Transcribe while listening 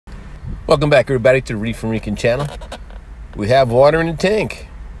Welcome back, everybody, to the Reef and Recon channel. We have water in the tank.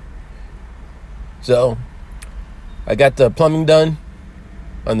 So I got the plumbing done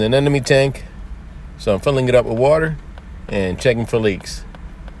on the anemone tank, so I'm filling it up with water and checking for leaks.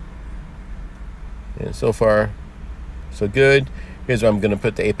 And so far so good. Here's where I'm going to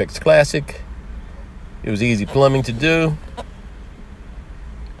put the Apex Classic. It was easy plumbing to do,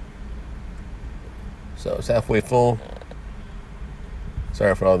 so it's halfway full.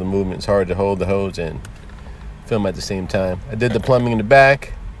 Sorry for all the movement. It's hard to hold the hose and film at the same time. I did the plumbing in the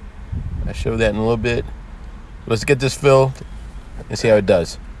back. I'll show that in a little bit. Let's get this filled and see how it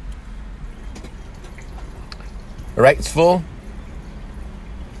does. All right, it's full.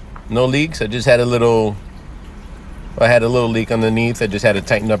 No leaks. I just had a little leak underneath. I just had to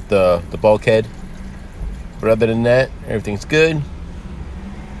tighten up the bulkhead. But other than that, everything's good.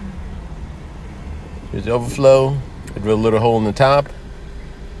 Here's the overflow. I drilled a little hole in the top.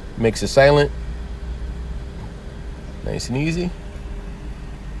 Makes it silent. Nice and easy.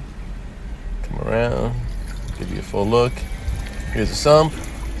 Come around, give you a full look. Here's the sump.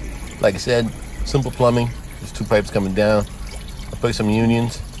 Like I said, simple plumbing. There's two pipes coming down. I put some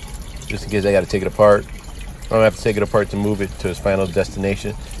unions just in case I got to take it apart. I don't have to take it apart to move it to its final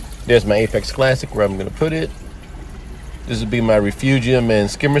destination. There's my Apex Classic where I'm going to put it. This would be my refugium and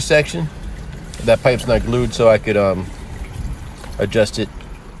skimmer section. That pipe's not glued, so I could adjust it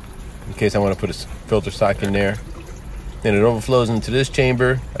in case I want to put a filter sock in there. Then it overflows into this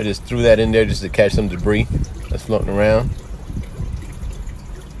chamber. I just threw that in there just to catch some debris that's floating around.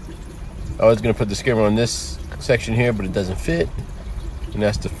 I was going to put the skimmer on this section here, but it doesn't fit. And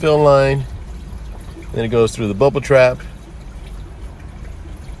that's the fill line. Then it goes through the bubble trap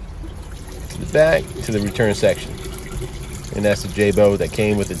to the back to the return section. And that's the J-bow that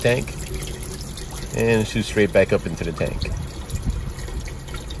came with the tank. And it shoots straight back up into the tank.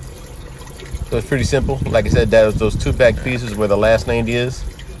 So it's pretty simple. Like I said, those two back pieces where the last 90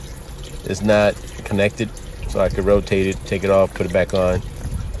 is not connected. So I could rotate it, take it off, put it back on,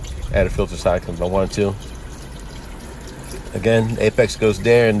 add a filter socket if I want to. Again, Apex goes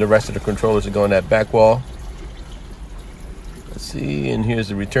there and the rest of the controllers are going that back wall. Let's see, and here's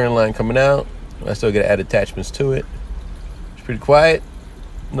the return line coming out. I still got to add attachments to it. It's pretty quiet,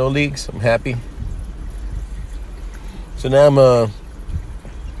 no leaks, I'm happy. So now I'm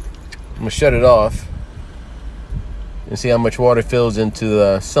gonna shut it off and see how much water fills into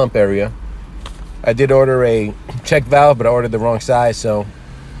the sump area. I did order a check valve, but I ordered the wrong size, so.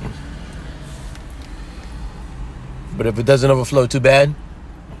 But if it doesn't overflow too bad,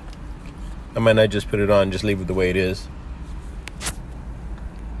 I might not just put it on, just leave it the way it is.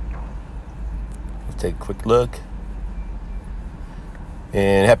 Let's take a quick look.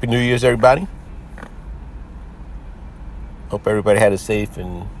 And Happy New Year's, everybody. Hope everybody had a safe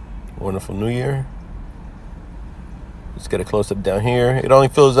and wonderful New Year. Let's get a close-up down here. It only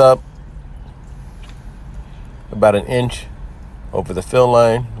fills up about an inch over the fill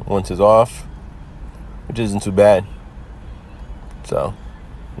line once it's off, which isn't too bad. So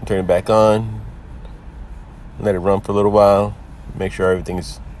I'll turn it back on, let it run for a little while, make sure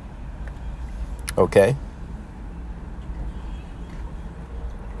everything's okay.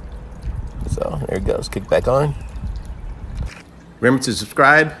 So there it goes, kick back on. Remember to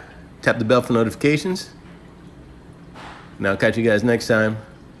subscribe, tap the bell for notifications. And I'll catch you guys next time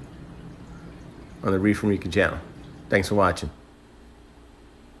on the Reef and Recon channel. Thanks for watching.